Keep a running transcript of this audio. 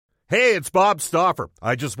Hey, it's Bob Stauffer.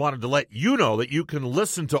 I just wanted to let you know that you can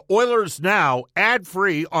listen to Oilers Now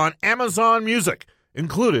ad-free on Amazon Music,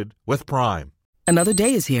 included with Prime. Another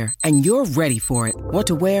day is here, and you're ready for it. What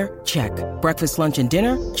to wear? Check. Breakfast, lunch, and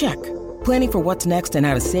dinner? Check. Planning for what's next and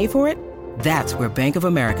how to save for it? That's where Bank of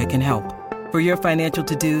America can help. For your financial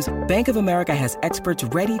to-dos, Bank of America has experts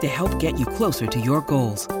ready to help get you closer to your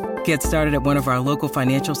goals. Get started at one of our local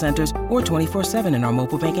financial centers or 24/7 in our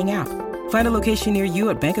mobile banking app. Find a location near you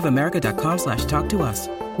at bankofamerica.com/talktous.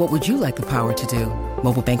 What would you like the power to do?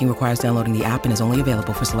 Mobile banking requires downloading the app and is only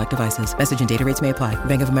available for select devices. Message and data rates may apply.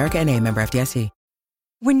 Bank of America N.A., member FDIC.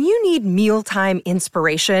 When you need mealtime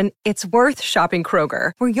inspiration, it's worth shopping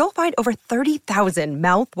Kroger, where you'll find over 30,000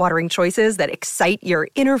 mouth-watering choices that excite your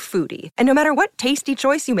inner foodie. And no matter what tasty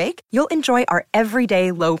choice you make, you'll enjoy our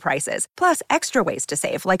everyday low prices, plus extra ways to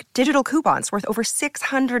save, like digital coupons worth over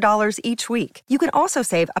 $600 each week. You can also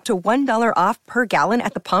save up to $1 off per gallon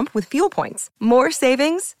at the pump with fuel points. More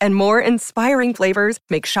savings and more inspiring flavors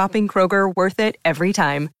make shopping Kroger worth it every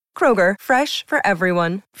time. Kroger, fresh for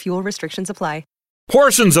everyone. Fuel restrictions apply.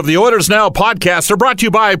 Portions of the Oilers Now podcast are brought to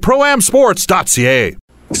you by ProAmSports.ca.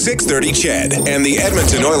 6:30 CHED and the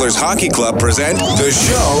Edmonton Oilers Hockey Club present the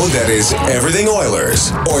show that is everything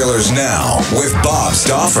Oilers. Oilers Now with Bob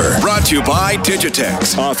Stauffer. Brought to you by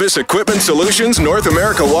Digitex. Office Equipment Solutions North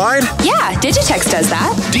America wide? Yeah, Digitex does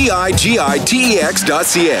that. Digitex.ca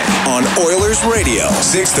on Oilers Radio.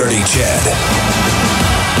 6:30 CHED.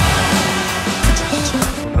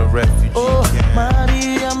 Oh,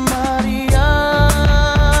 Maria, Maria.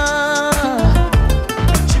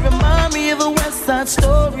 She remind me of a West Side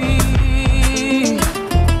Story.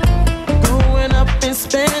 Growing up in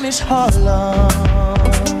Spanish Harlem.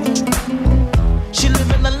 She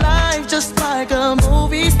living the life just like a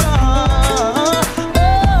movie star. Oh,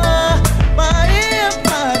 Maria,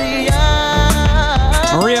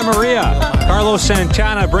 Maria. Maria. Carlos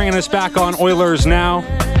Santana bringing us back on Oilers Now.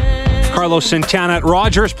 Carlos Santana at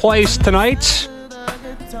Rogers Place tonight.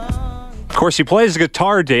 Of course, he plays the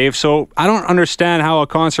guitar, Dave, so I don't understand how a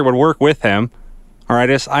concert would work with him. All right,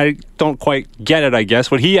 I don't quite get it, I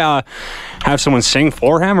guess. Would he have someone sing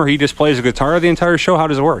for him, or he just plays the guitar the entire show? How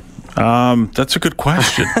does it work? That's a good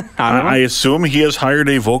question. I assume he has hired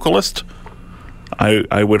a vocalist.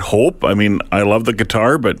 I would hope. I mean, I love the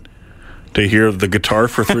guitar, but to hear the guitar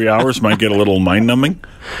for 3 hours might get a little mind-numbing.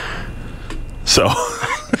 So,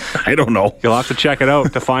 I don't know. You'll have to check it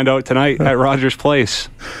out to find out tonight at Rogers Place.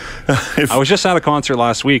 I was just at a concert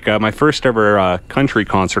last week, my first ever country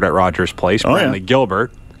concert at Rogers Place, Brantley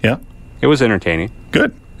Gilbert. Yeah. It was entertaining.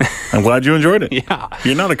 Good. I'm glad you enjoyed it. Yeah.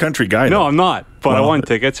 You're not a country guy, though. No, I'm not. But I won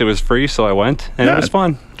tickets. It was free, so I went. And it was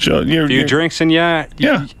fun. So a few drinks, and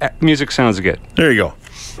music sounds good. There you go.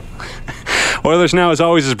 Oilers Now, as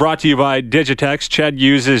always, is brought to you by Digitex. Ched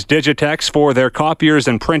uses Digitex for their copiers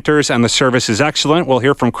and printers, and the service is excellent. We'll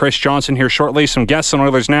hear from Chris Johnson here shortly. Some guests on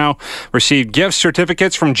Oilers Now received gift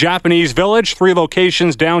certificates from Japanese Village, 3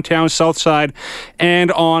 locations, downtown, south side,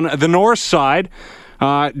 and on the north side.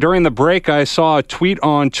 During the break, I saw a tweet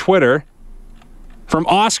on Twitter from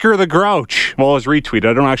Oscar the Grouch. Well, it was retweeted.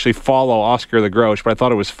 I don't actually follow Oscar the Grouch, but I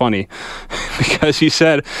thought it was funny because he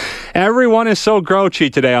said, "Everyone is so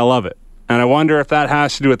grouchy today. I love it." And I wonder if that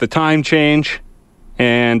has to do with the time change.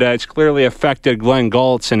 And it's clearly affected Glenn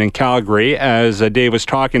Gultson in Calgary, as Dave was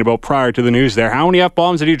talking about prior to the news there. How many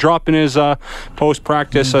F-bombs did he drop in his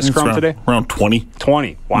post-practice scrum today? Around 20.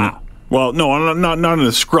 20. Wow. Well, no, not in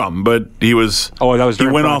the scrum, but he was. Oh, that was. He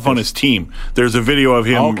went off on his team. There's a video of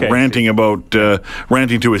him ranting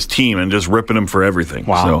to his team and just ripping him for everything.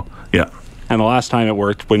 Wow. So, yeah. And the last time it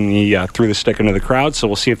worked when he threw the stick into the crowd, so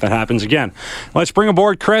we'll see if that happens again. Let's bring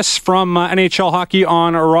aboard Chris from NHL Hockey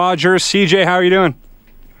on Rogers. CJ, how are you doing?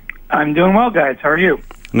 I'm doing well, guys. How are you?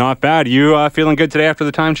 Not bad. You feeling good today after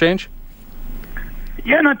the time change?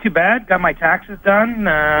 Yeah, not too bad. Got my taxes done.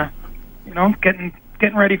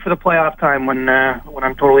 Getting ready for the playoff time when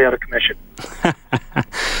I'm totally out of commission.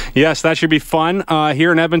 Yes, that should be fun.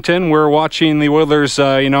 Here in Edmonton, we're watching the Oilers,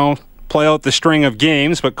 play out the string of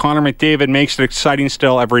games, but Connor McDavid makes it exciting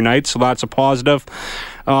still every night, so that's a positive.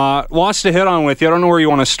 Lots to hit on with you. I don't know where you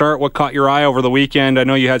want to start. What caught your eye over the weekend? I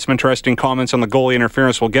know you had some interesting comments on the goalie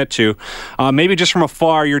interference we'll get to. Maybe just from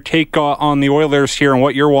afar, your take on the Oilers here and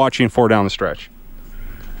what you're watching for down the stretch.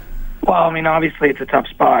 Well, I mean, obviously it's a tough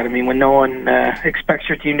spot. I mean, when no one expects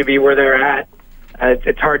your team to be where they're at,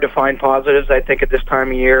 it's hard to find positives, I think, at this time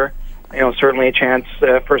of year. Certainly a chance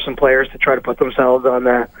for some players to try to put themselves on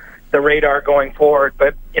the radar going forward.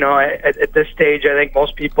 But, at this stage, I think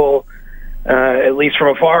most people, at least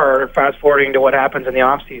from afar, are fast-forwarding to what happens in the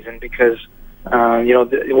off-season because,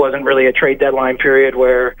 it wasn't really a trade deadline period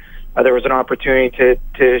where, there was an opportunity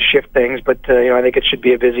to shift things. But I think it should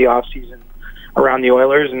be a busy off season around the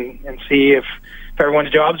Oilers and see if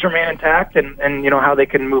everyone's jobs remain intact and how they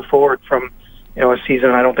can move forward from a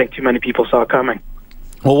season I don't think too many people saw coming.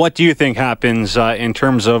 Well, what do you think happens in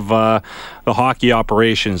terms of the hockey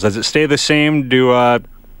operations? Does it stay the same? Do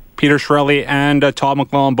Peter Chiarelli and Todd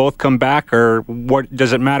McLellan both come back, or what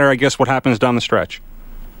does it matter? I guess what happens down the stretch.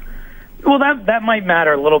 Well, that might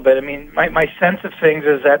matter a little bit. I mean, my sense of things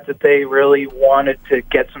is that they really wanted to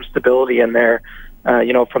get some stability in there.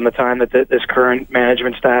 From the time that this current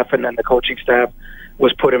management staff and then the coaching staff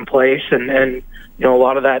was put in place, and a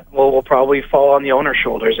lot of that will probably fall on the owner's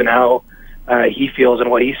shoulders and how he feels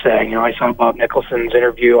and what he's saying. I saw Bob Nicholson's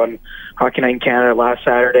interview on Hockey Night in Canada last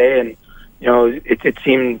Saturday, and it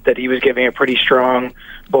seemed that he was giving a pretty strong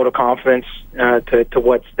vote of confidence to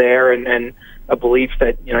what's there, and a belief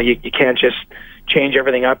that you can't just change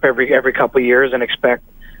everything up every couple of years and expect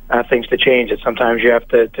things to change. That sometimes you have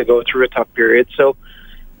to go through a tough period. So,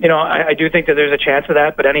 I do think that there's a chance of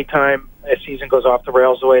that. But anytime a season goes off the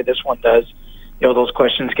rails the way this one does, those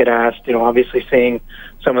questions get asked. Obviously seeing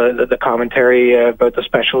some of the commentary about the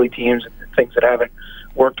specialty teams and things that haven't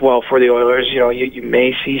worked well for the Oilers. You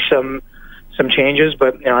may see some changes,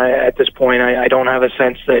 but at this point, I don't have a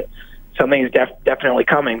sense that something is definitely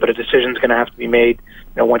coming. But a decision is going to have to be made.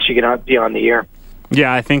 Once you get out beyond the year.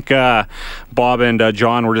 Yeah, I think Bob and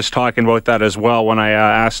John were just talking about that as well when I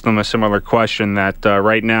asked them a similar question, that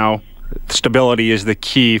right now stability is the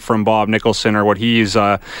key from Bob Nicholson, or what he's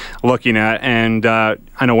looking at. And I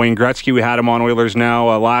know Wayne Gretzky, we had him on Oilers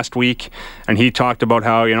Now last week, and he talked about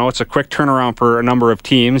how, it's a quick turnaround for a number of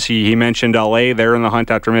teams. He mentioned LA, they're in the hunt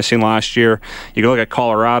after missing last year. You can look at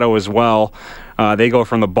Colorado as well. They go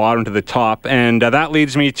from the bottom to the top. And that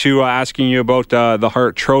leads me to asking you about the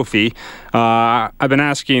Hart Trophy. I've been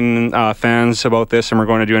asking fans about this, and we're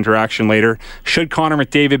going to do interaction later. Should Connor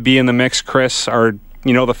McDavid be in the mix, Chris? Or,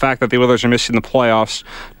 the fact that the Oilers are missing the playoffs,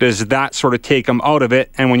 does that sort of take them out of it?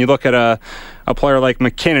 And when you look at a player like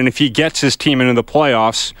McKinnon, if he gets his team into the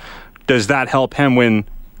playoffs, does that help him win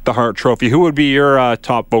the Hart Trophy? Who would be your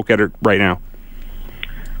top vote getter right now?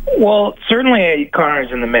 Well, certainly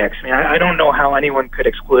Connor's in the mix. I mean, I don't know how anyone could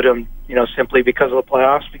exclude him, simply because of the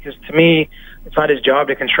playoffs, because to me, it's not his job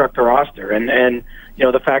to construct a roster. And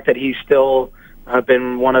the fact that he's still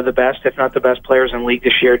been one of the best, if not the best players in the league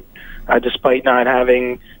this year, despite not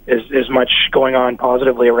having as much going on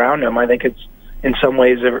positively around him, I think it's in some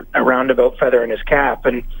ways a roundabout feather in his cap.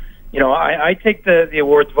 And, I take the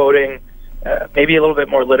awards voting maybe a little bit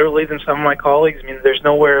more literally than some of my colleagues. I mean, there's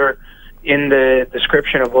nowhere in the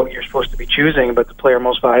description of what you're supposed to be choosing about the player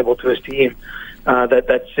most valuable to his team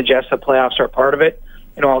that suggests that playoffs are part of it.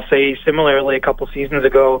 I'll say similarly, a couple seasons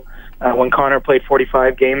ago, when Connor played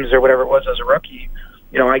 45 games or whatever it was as a rookie,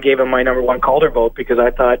 I gave him my number one Calder vote because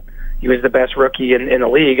I thought he was the best rookie in the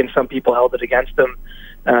league, and some people held it against him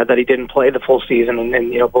that he didn't play the full season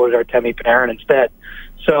and voted Artemi Panarin instead.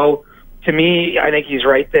 So to me, I think he's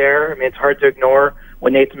right there. I mean, it's hard to ignore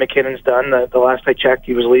what Nathan McKinnon's done. The last I checked,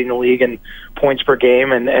 he was leading the league in points per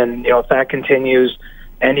game, and if that continues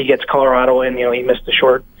and he gets Colorado in, he missed a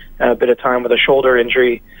short bit of time with a shoulder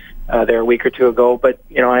injury there a week or two ago. But,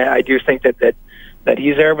 I do think that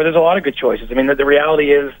he's there, but there's a lot of good choices. I mean, the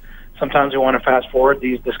reality is sometimes we want to fast forward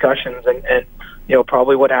these discussions, and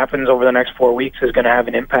probably what happens over the next 4 weeks is going to have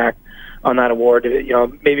an impact on that award.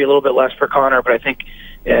 Maybe a little bit less for Connor, but I think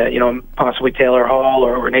possibly Taylor Hall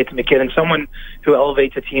or Nathan McKinnon, someone who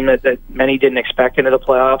elevates a team that many didn't expect into the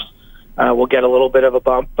playoffs, will get a little bit of a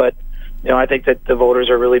bump. But I think that the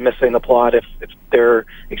voters are really missing the plot if they're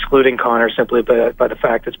excluding Connor simply by the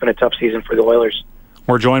fact it's been a tough season for the Oilers.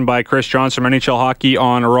 We're joined by Chris Johnson from NHL Hockey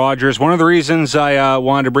on Rogers. One of the reasons I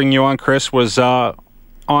wanted to bring you on, Chris, was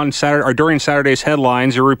on Saturday or during Saturday's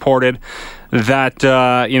headlines, you reported that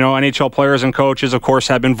NHL players and coaches, of course,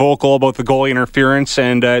 have been vocal about the goalie interference,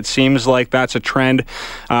 and it seems like that's a trend.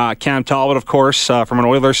 Cam Talbot, of course, from an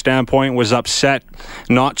Oilers standpoint, was upset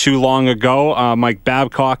not too long ago. Mike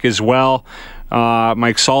Babcock as well.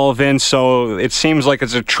 Mike Sullivan. So it seems like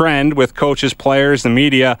it's a trend with coaches, players, the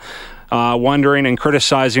media wondering and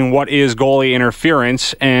criticizing what is goalie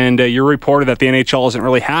interference, and you reported that the NHL isn't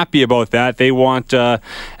really happy about that. They want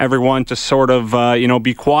everyone to sort of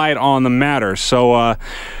be quiet on the matter. So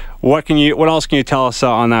what else can you tell us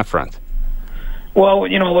on that front? Well,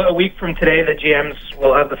 a week from today, the GMs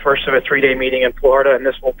will have the first of a 3-day meeting in Florida, and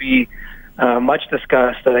this will be much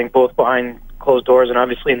discussed, I think, both behind closed doors and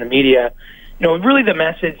obviously in the media. Really the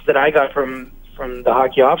message that I got from the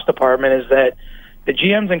hockey ops department is that the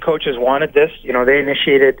GMs and coaches wanted this. They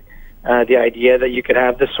initiated the idea that you could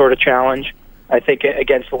have this sort of challenge I think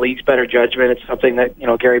against the league's better judgment. It's something that,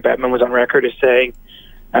 Gary Bettman was on record as saying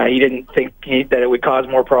he didn't think that it would cause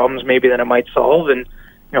more problems maybe than it might solve. And,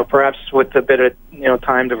 perhaps with a bit of,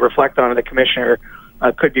 time to reflect on it, the commissioner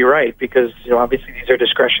could be right because, obviously these are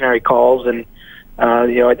discretionary calls and,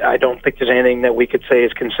 I don't think there's anything that we could say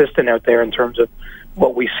is consistent out there in terms of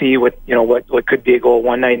what we see with, what could be a goal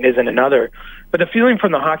one night and isn't another. But the feeling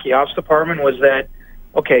from the hockey ops department was that,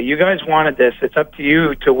 okay, you guys wanted this. It's up to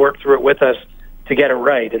you to work through it with us to get it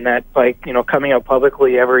right. And that by, coming out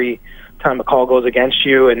publicly every time a call goes against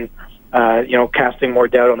you and, casting more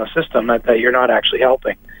doubt on the system, that you're not actually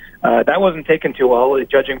helping. That wasn't taken too well,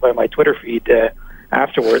 judging by my Twitter feed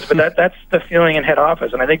afterwards. But that's the feeling in head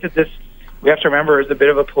office. And I think that this, we have to remember, is a bit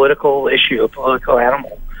of a political issue, a political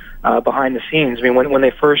animal behind the scenes. I mean, when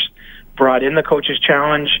they first brought in the coaches'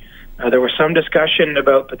 challenge, there was some discussion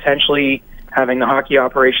about potentially having the hockey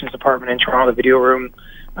operations department in Toronto, the video room,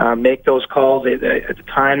 make those calls. At the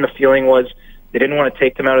time, the feeling was they didn't want to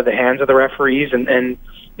take them out of the hands of the referees, and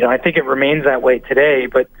I think it remains that way today.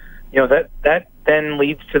 But that then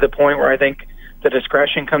leads to the point where I think the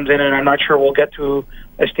discretion comes in, and I'm not sure we'll get to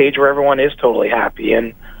a stage where everyone is totally happy.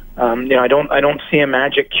 And I don't see a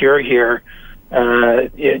magic cure here.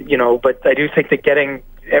 But I do think that getting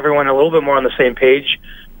everyone a little bit more on the same page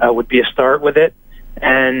would be a start with it.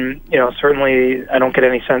 And, certainly I don't get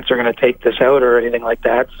any sense they're going to take this out or anything like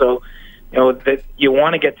that. So, that you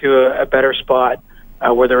want to get to a better spot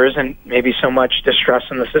where there isn't maybe so much distrust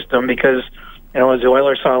in the system because, as the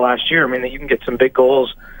Oilers saw last year, I mean, that you can get some big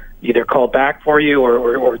goals either called back for you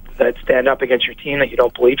or that stand up against your team that you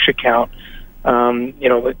don't believe should count. And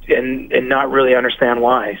not really understand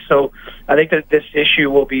why. So I think that this issue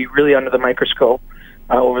will be really under the microscope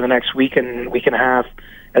over the next week and a half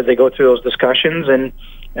as they go through those discussions. And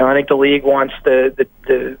I think the league wants the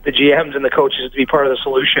GMs and the coaches to be part of the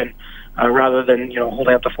solution rather than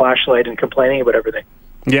holding up the flashlight and complaining about everything.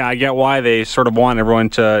 Yeah, I get why they sort of want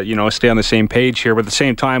everyone to stay on the same page here, but at the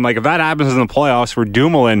same time, like if that happens in the playoffs for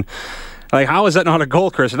Dumoulin. Like, how is that not a goal,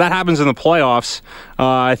 Chris? If that happens in the playoffs,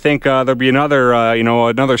 I think there'll be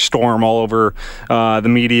another storm all over the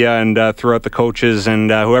media and throughout the coaches and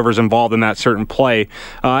whoever's involved in that certain play.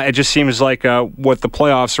 It just seems like with the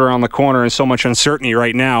playoffs around the corner and so much uncertainty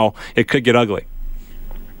right now, it could get ugly.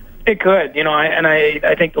 It could,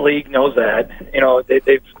 I think the league knows that.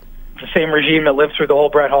 They've the same regime that lived through the whole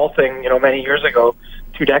Brett Hull thing, many years ago,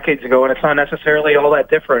 2 decades ago, and it's not necessarily all that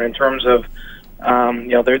different in terms of.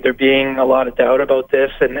 There being a lot of doubt about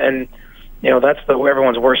this, and that's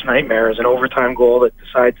everyone's worst nightmare is an overtime goal that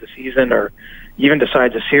decides the season or even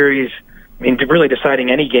decides a series. I mean, really deciding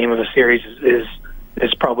any game of a series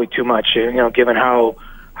is probably too much. Given how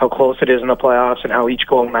close it is in the playoffs and how each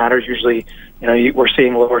goal matters. Usually, we're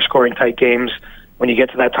seeing lower scoring tight games when you get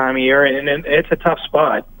to that time of year, and it's a tough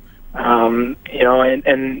spot.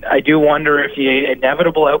 And I do wonder if the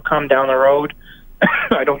inevitable outcome down the road.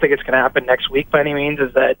 I don't think it's going to happen next week by any means,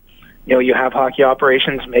 is that, you have hockey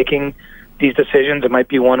operations making these decisions. It might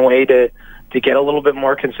be one way to get a little bit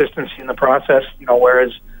more consistency in the process,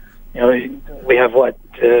 whereas, we have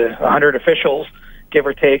 100 officials, give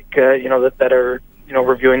or take, that are,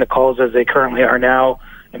 reviewing the calls as they currently are now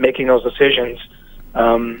and making those decisions.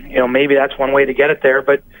 Maybe that's one way to get it there,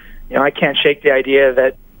 but, I can't shake the idea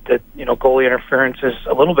that goalie interference is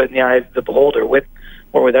a little bit in the eye of the beholder with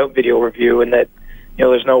or without video review, and that,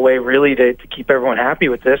 there's no way really to keep everyone happy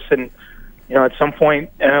with this. And, at some point,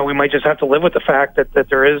 we might just have to live with the fact that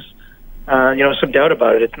there is, some doubt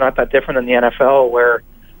about it. It's not that different than the NFL where,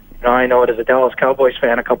 I know it as a Dallas Cowboys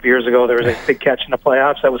fan a couple years ago, there was a big catch in the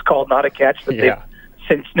playoffs that was called not a catch that they've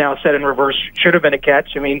since now said in reverse should have been a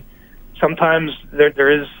catch. I mean, sometimes there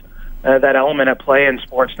is that element at play in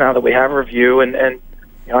sports now that we have review, and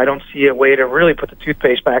I don't see a way to really put the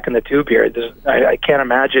toothpaste back in the tube here. I can't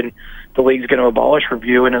imagine the league's going to abolish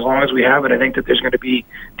review, and as long as we have it, I think that there's going to be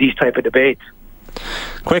these type of debates.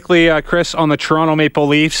 Quickly, Chris, on the Toronto Maple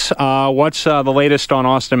Leafs, what's the latest on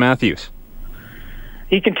Austin Matthews?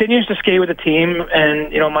 He continues to skate with the team,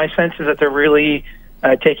 and my sense is that they're really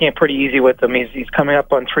taking it pretty easy with him. He's coming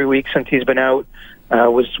up on 3 weeks since he's been out.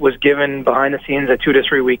 Was given behind the scenes a 2 to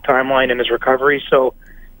 3 week timeline in his recovery, so.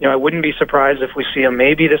 I wouldn't be surprised if we see him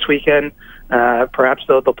maybe this weekend. Perhaps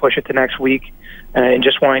they'll push it to next week, and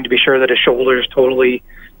just wanting to be sure that his shoulder is totally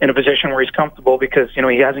in a position where he's comfortable because,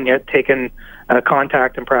 he hasn't yet taken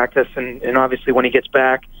contact in practice. And obviously when he gets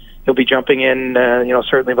back, he'll be jumping in,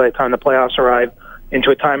 certainly by the time the playoffs arrive, into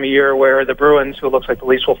a time of year where the Bruins, who it looks like the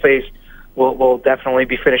Leafs will face, will definitely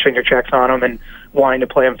be finishing their checks on him and wanting to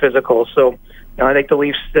play him physical. So, I think the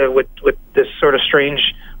Leafs, with this sort of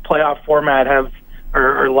strange playoff format, have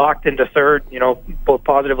are locked into third, both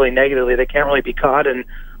positively and negatively. They can't really be caught, and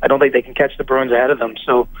I don't think they can catch the Bruins ahead of them.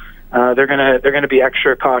 So they're gonna be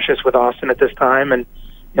extra cautious with Austin at this time, and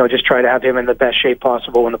just try to have him in the best shape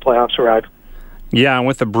possible when the playoffs arrive. Yeah, and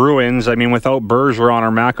with the Bruins, without Bergeron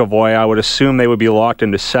or McAvoy, I would assume they would be locked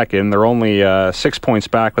into second. They're only 6 points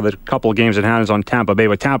back with a couple of games in hand on Tampa Bay,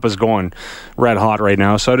 but Tampa's going red hot right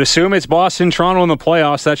now. So I'd assume it's Boston, Toronto in the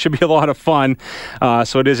playoffs. That should be a lot of fun.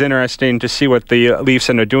 So it is interesting to see what the Leafs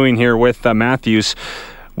end up doing here with Matthews.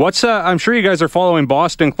 I'm sure you guys are following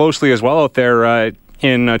Boston closely as well out there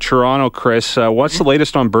in Toronto, Chris. What's the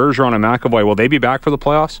latest on Bergeron and McAvoy? Will they be back for the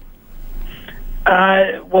playoffs?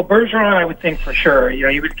 Well, Bergeron, I would think for sure.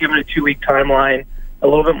 He was given a 2-week timeline a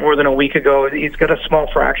little bit more than a week ago. He's got a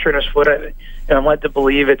small fracture in his foot. I'm led to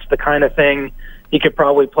believe it's the kind of thing he could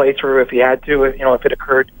probably play through if he had to. If it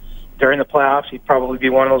occurred during the playoffs, he'd probably be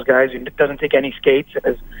one of those guys who doesn't take any skates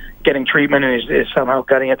and is getting treatment and is somehow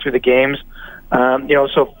gutting it through the games.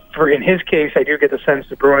 So in his case, I do get the sense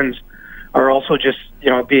the Bruins are also just,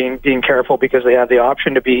 being careful because they have the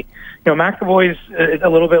option to be. McAvoy's a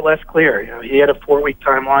little bit less clear. He had a 4-week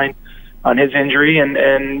timeline on his injury, and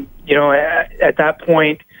at that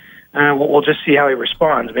point, we'll just see how he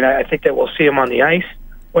responds. I think that we'll see him on the ice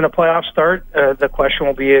when the playoffs start. The question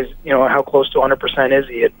will be how close to 100% is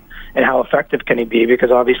he, and how effective can he be? Because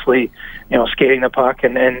obviously, skating the puck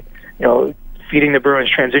and feeding the Bruins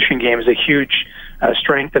transition game is a huge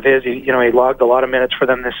strength of his. He logged a lot of minutes for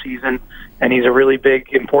them this season, and he's a really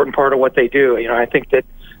big, important part of what they do. I think that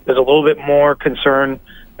there's a little bit more concern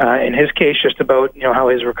in his case just about how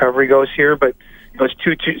his recovery goes here, but it's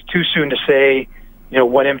too soon to say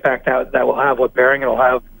what impact that will have, what bearing it'll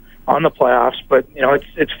have on the playoffs. But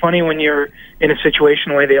it's funny when you're in a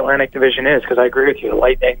situation the way the Atlantic Division is, because I agree with you. The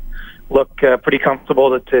Lightning look pretty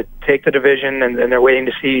comfortable to take the division, and they're waiting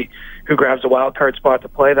to see who grabs the wild card spot to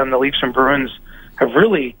play them. The Leafs and Bruins have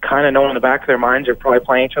really kind of known in the back of their minds they're probably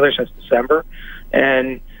playing each other since December,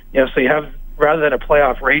 and so you have, rather than a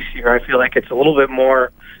playoff race here, I feel like it's a little bit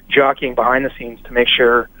more jockeying behind the scenes to make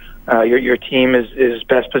sure your team is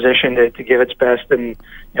best positioned to give its best in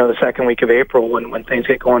the second week of April when things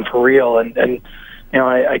get going for real. And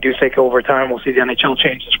I do think over time we'll see the NHL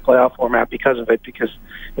change this playoff format because of it, because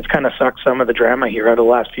it's kind of sucked some of the drama here out of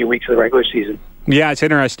the last few weeks of the regular season. Yeah, it's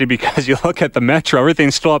interesting because you look at the Metro,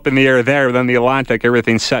 everything's still up in the air there. Then the Atlantic,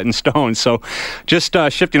 everything's set in stone. So just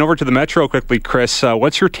shifting over to the Metro quickly, Chris,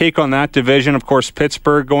 what's your take on that division? Of course,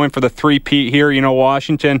 Pittsburgh going for the three-peat here.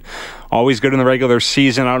 Washington, always good in the regular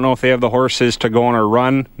season. I don't know if they have the horses to go on a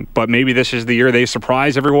run, but maybe this is the year they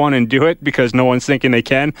surprise everyone and do it because no one's thinking they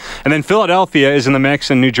can. And then Philadelphia is in the mix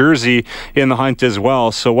and New Jersey in the hunt as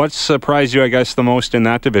well. So what surprised you, I guess, the most in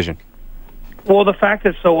that division? Well, the fact that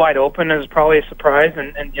it's so wide open is probably a surprise,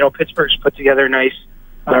 and Pittsburgh's put together a nice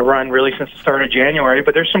run really since the start of January,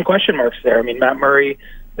 but there's some question marks there. Matt Murray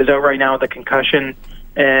is out right now with a concussion,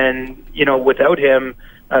 and without him,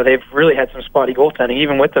 they've really had some spotty goaltending,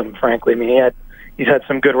 even with him, frankly. He's had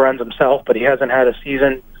some good runs himself, but he hasn't had a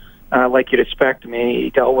season like you'd expect.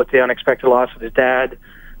 He dealt with the unexpected loss of his dad.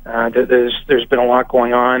 There's been a lot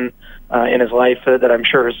going on in his life that I'm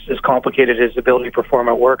sure has complicated his ability to perform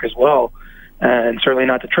at work as well. And certainly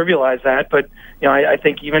not to trivialize that, but I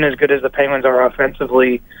think even as good as the Penguins are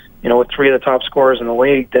offensively, with 3 of the top scorers in the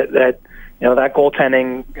league, that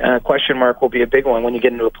goaltending question mark will be a big one when you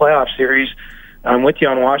get into a playoff series. I'm with you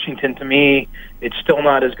on Washington. To me, it's still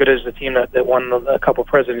not as good as the team that won a couple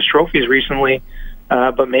President's Trophies recently,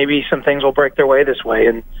 but maybe some things will break their way this way.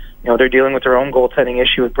 And they're dealing with their own goaltending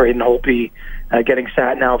issue with Braden Holtby getting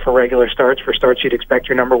sat now for regular starts. For starts, you'd expect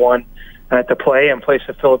your number one to play in place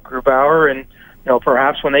of Philip Grubauer, and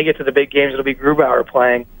perhaps when they get to the big games, it'll be Grubauer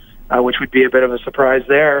playing, which would be a bit of a surprise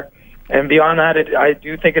there. And beyond that, I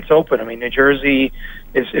do think it's open. New Jersey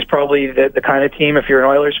is probably the kind of team, if you're an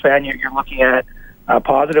Oilers fan, you're looking at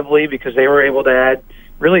positively, because they were able to add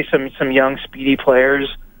really some young, speedy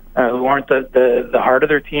players who aren't the heart of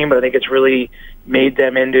their team, but I think it's really made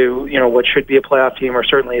them into what should be a playoff team, or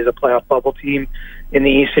certainly is a playoff bubble team in the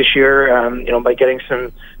East this year. By getting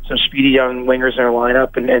some speedy young wingers in their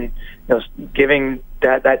lineup and giving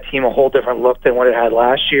that team a whole different look than what it had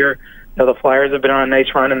last year. The Flyers have been on a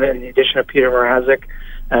nice run, and the addition of Peter Mrazek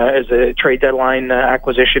as a trade deadline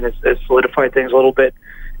acquisition has solidified things a little bit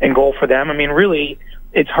in goal for them. Really,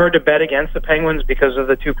 it's hard to bet against the Penguins because of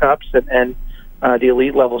the 2 cups and the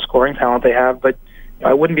elite level scoring talent they have, but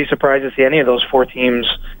I wouldn't be surprised to see any of those 4 teams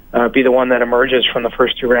be the one that emerges from the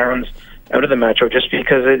first 2 rounds out of the Metro, just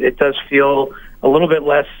because it does feel a little bit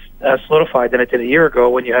less solidified than it did a year ago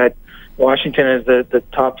when you had Washington is the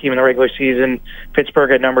top team in the regular season,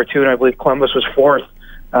 Pittsburgh at number 2, and I believe Columbus was 4th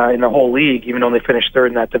in the whole league, even though they finished 3rd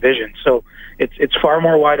in that division. So it's far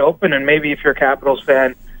more wide open, and maybe if you're a Capitals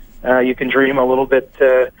fan, you can dream a little bit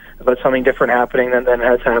about something different happening than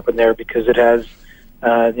has happened there, because it has,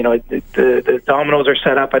 the dominoes are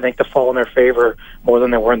set up, I think, to fall in their favor more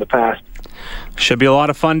than they were in the past. Should be a lot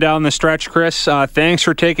of fun down the stretch, Chris. Thanks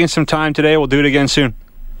for taking some time today. We'll do it again soon.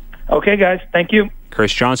 Okay, guys. Thank you.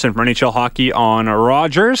 Chris Johnson from NHL Hockey on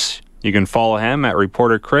Rogers. You can follow him at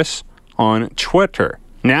Reporter Chris on Twitter.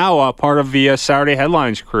 Now part of the Saturday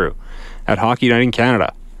Headlines crew at Hockey Night in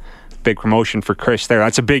Canada. Big promotion for Chris there.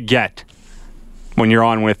 That's a big get when you're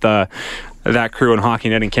on with that crew on Hockey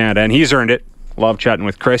Night in Canada, and he's earned it. Love chatting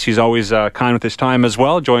with Chris. He's always kind with his time as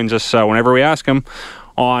well. Joins us whenever we ask him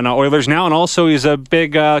on Oilers Now, and also he's a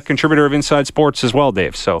big contributor of Inside Sports as well,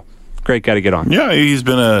 Dave. So great guy to get on. Yeah, he's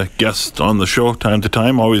been a guest on the show time to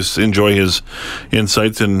time. Always enjoy his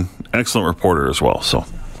insights, and excellent reporter as well. So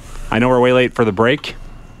I know we're way late for the break,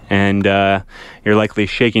 and you're likely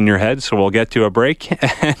shaking your head, so we'll get to a break,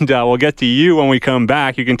 and we'll get to you when we come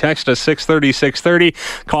back. You can text us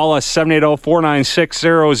 630-630, call us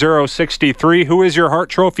 780-496-0063. Who is your Hart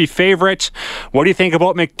Trophy favorite? What do you think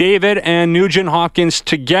about McDavid and Nugent-Hopkins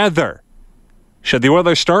together? Should the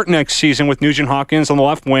Oilers start next season with Nugent-Hopkins on the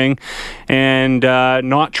left wing and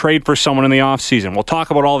not trade for someone in the offseason? We'll talk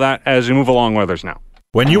about all that as we move along, Oilers Now.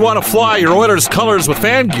 When you want to fly your Oilers colors with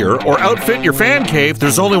fan gear or outfit your fan cave,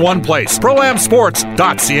 there's only one place: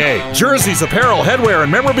 ProAmSports.ca. Jerseys, apparel, headwear,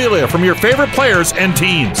 and memorabilia from your favorite players and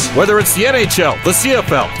teams. Whether it's the NHL, the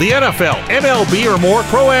CFL, the NFL, MLB, or more,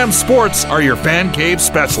 Pro-Am Sports are your fan cave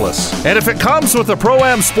specialists. And if it comes with a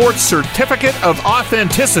Pro-Am Sports Certificate of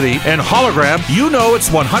Authenticity and hologram, you know it's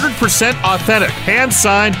 100% authentic,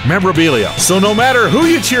 hand-signed memorabilia. So no matter who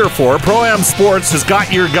you cheer for, Pro-Am Sports has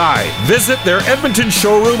got your guy. Visit their Edmonton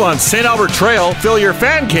showroom on St. Albert Trail. Fill your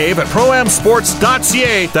fan cave at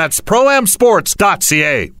ProAmSports.ca. That's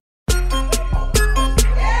ProAmSports.ca.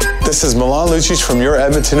 This is Milan Lucic from your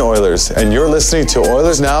Edmonton Oilers, and you're listening to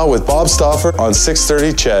Oilers Now with Bob Stauffer on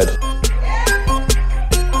 630 CHED.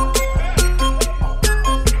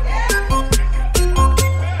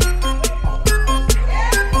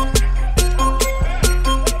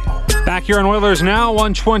 Back here on Oilers Now,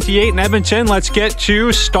 128 in Edmonton. Let's get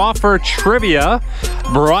to Stauffer Trivia.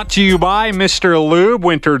 Brought to you by Mr. Lube.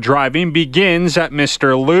 Winter driving begins at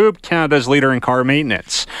Mr. Lube, Canada's leader in car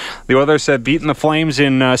maintenance. The Oilers have beaten the Flames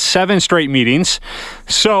in 7 straight meetings.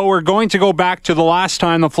 So we're going to go back to the last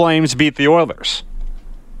time the Flames beat the Oilers.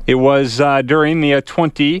 It was during the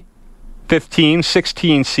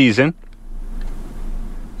 2015-16 season.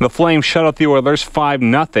 The Flames shut out the Oilers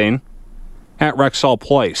 5-0. At Rexall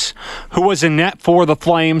Place. Who was in net for the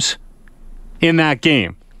Flames in that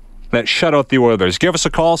game that shut out the Oilers? Give us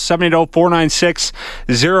a call,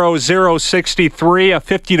 780-496-0063. A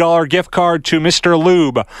 $50 gift card to Mr.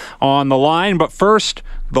 Lube on the line. But first,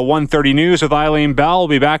 the 1:30 news with Eileen Bell. We'll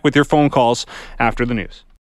be back with your phone calls after the news.